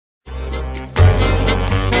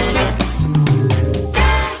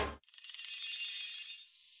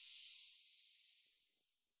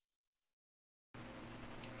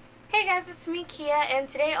it's me, Kia, and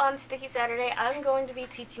today on Sticky Saturday I'm going to be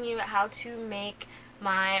teaching you how to make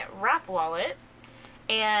my wrap wallet.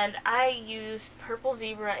 And I used purple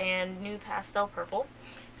zebra and new pastel purple.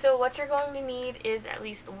 So what you're going to need is at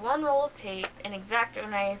least one roll of tape, an X-Acto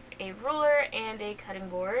knife, a ruler, and a cutting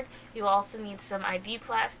board. You'll also need some ID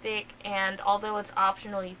plastic, and although it's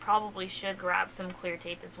optional, you probably should grab some clear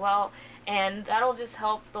tape as well. And that'll just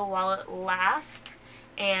help the wallet last,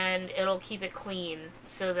 and it'll keep it clean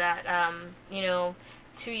so that,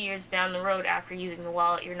 2 years down the road after using the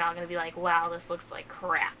wallet, you're not going to be like, wow, this looks like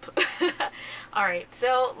crap. Alright,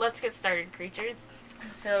 so let's get started, creatures.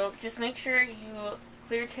 So just make sure you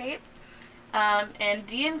clear tape. And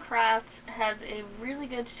D & Crafts has a really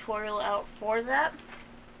good tutorial out for that.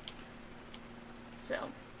 So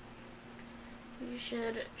you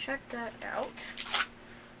should check that out.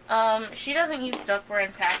 She doesn't use Duct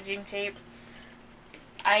brand packaging tape.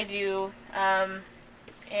 I do.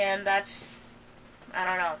 And that's, I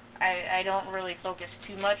don't know. I don't really focus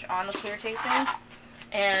too much on the clear tape thing.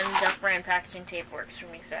 And Duct brand packaging tape works for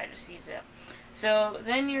me, so I just use it. So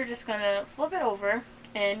then you're just going to flip it over,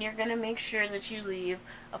 and you're going to make sure that you leave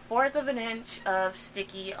 1/4 of an inch of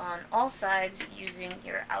sticky on all sides using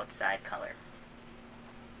your outside color.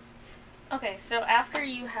 Okay, so after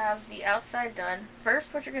you have the outside done,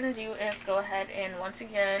 first what you're going to do is go ahead and once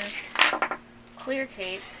again clear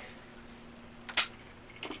tape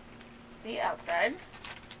the outside.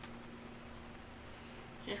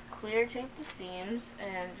 Just clear tape the seams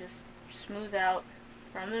and just smooth out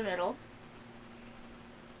from the middle.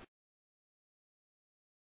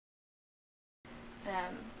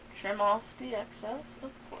 And trim off the excess,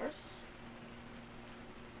 of course.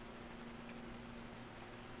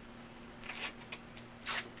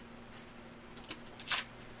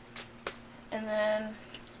 And then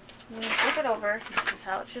when you flip it over, this is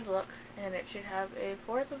how it should look, and it should have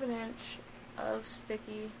 1/4 of an inch of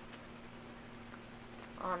sticky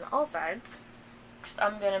on all sides. Next,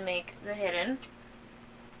 I'm going to make the hidden,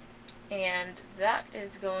 and that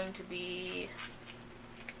is going to be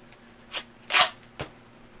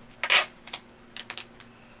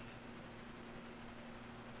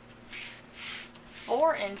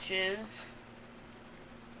 4 inches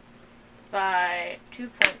by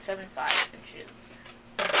 2.75 inches.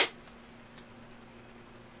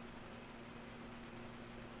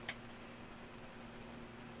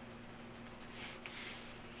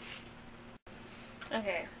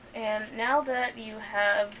 Okay, and now that you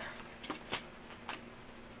have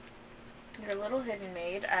your little hidden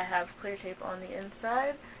made, I have clear tape on the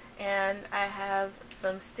inside, and I have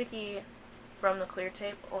some sticky from the clear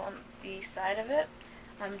tape on the side of it.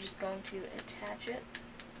 I'm just going to attach it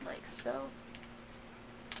like so.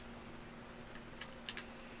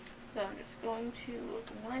 So I'm just going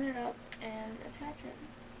to line it up and attach it.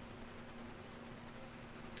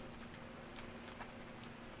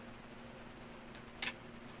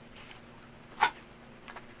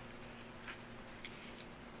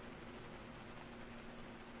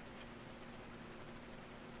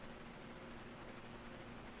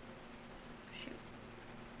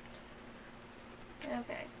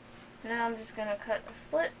 Okay, now I'm just going to cut a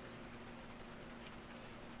slit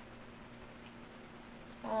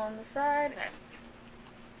on the side,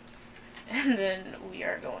 and then we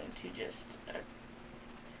are going to just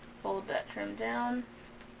fold that trim down.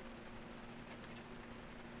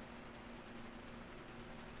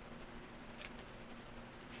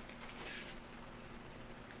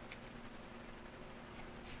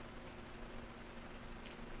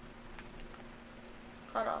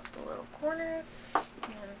 Cut off the little corners and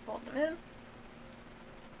then fold them in.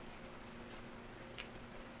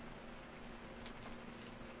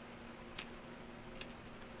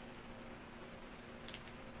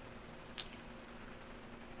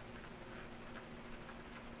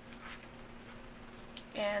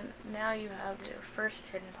 And now you have your first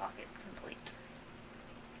hidden pocket complete.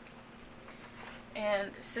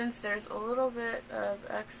 And since there's a little bit of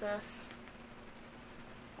excess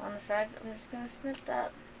on the sides, I'm just going to snip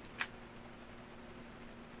that.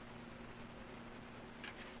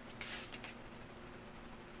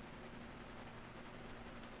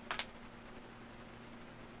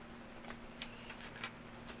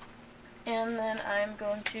 And then I'm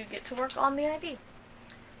going to get to work on the ID.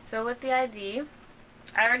 So with the ID,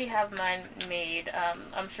 I already have mine made.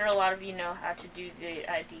 I'm sure a lot of you know how to do the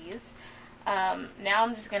IDs. Now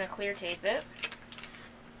I'm just going to clear tape it.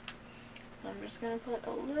 I'm just going to put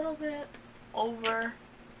a little bit over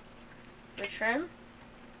the trim.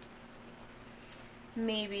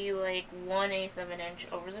 Maybe like 1/8 of an inch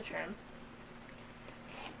over the trim.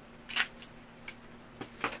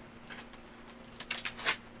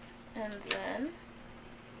 And then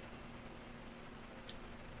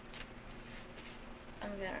I'm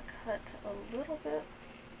going to cut a little bit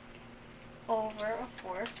over a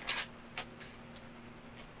fourth.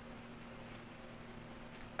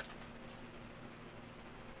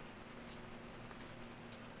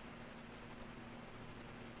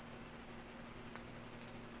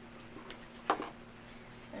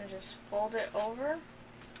 And just fold it over.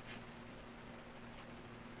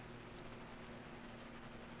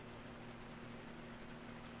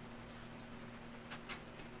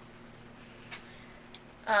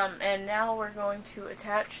 And now we're going to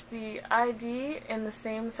attach the ID in the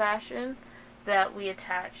same fashion that we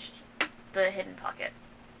attached the hidden pocket.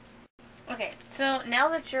 Okay, so now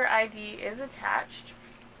that your ID is attached,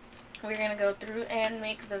 we're going to go through and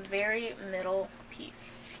make the very middle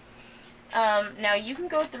piece. Now you can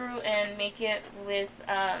go through and make it with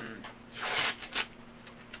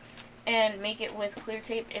clear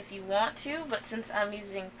tape if you want to, but since I'm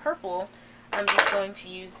using purple, I'm just going to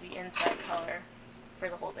use the inside color for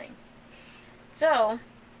the whole thing. So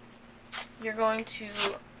you're going to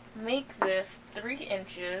make this 3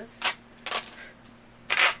 inches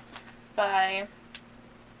by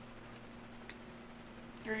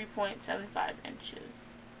 3.75 inches.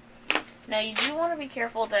 Now you do want to be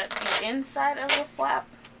careful that the inside of the flap,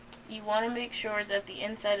 you want to make sure that the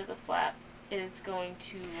inside of the flap is going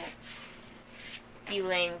to be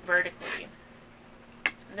laying vertically.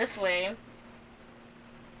 This way,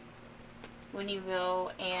 when you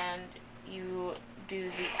go and you do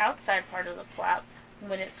the outside part of the flap,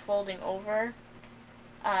 when it's folding over,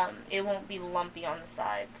 it won't be lumpy on the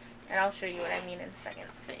sides. And I'll show you what I mean in a second.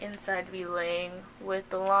 The inside to be laying with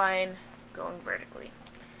the line going vertically.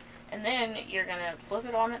 And then you're going to flip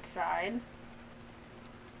it on its side,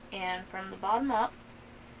 and from the bottom up,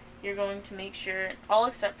 you're going to make sure, all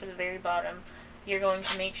except for the very bottom, you're going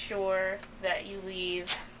to make sure that you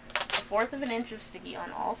leave 1/4 of an inch of sticky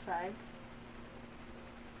on all sides.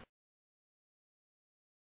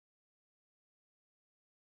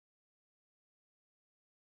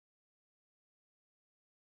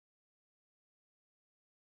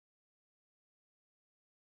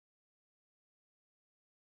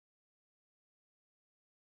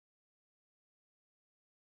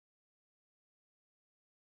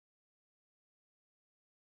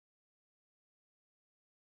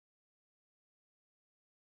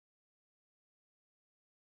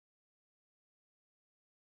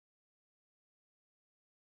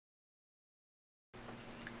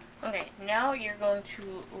 Okay, now you're going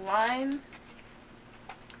to line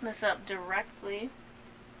this up directly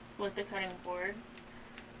with the cutting board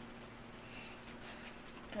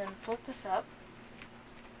and flip this up.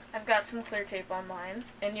 I've got some clear tape on mine,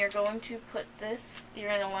 and you're going to put this, you're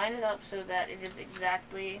going to line it up so that it is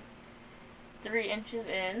exactly 3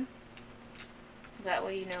 inches in. That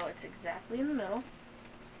way you know it's exactly in the middle.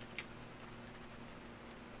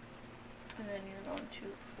 And then you're going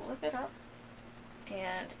to flip it up.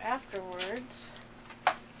 And afterwards,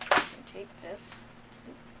 you can take this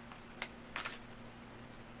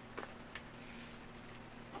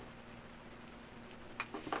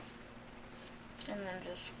and then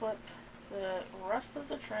just flip the rest of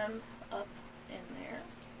the trim up in there.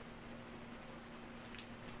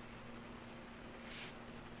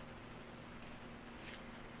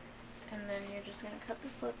 And then you're just going to cut the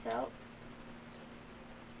slits out.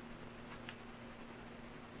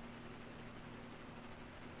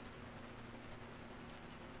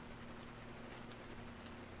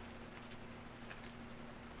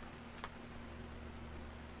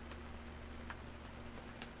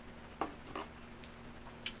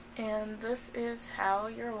 And this is how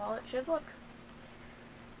your wallet should look.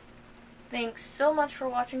 Thanks so much for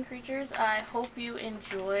watching, creatures. I hope you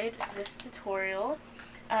enjoyed this tutorial.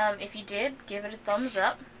 If you did, give it a thumbs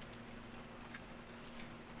up.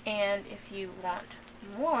 And if you want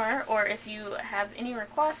more, or if you have any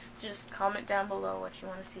requests, just comment down below what you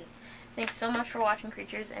want to see. Thanks so much for watching,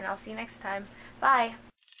 creatures, and I'll see you next time. Bye!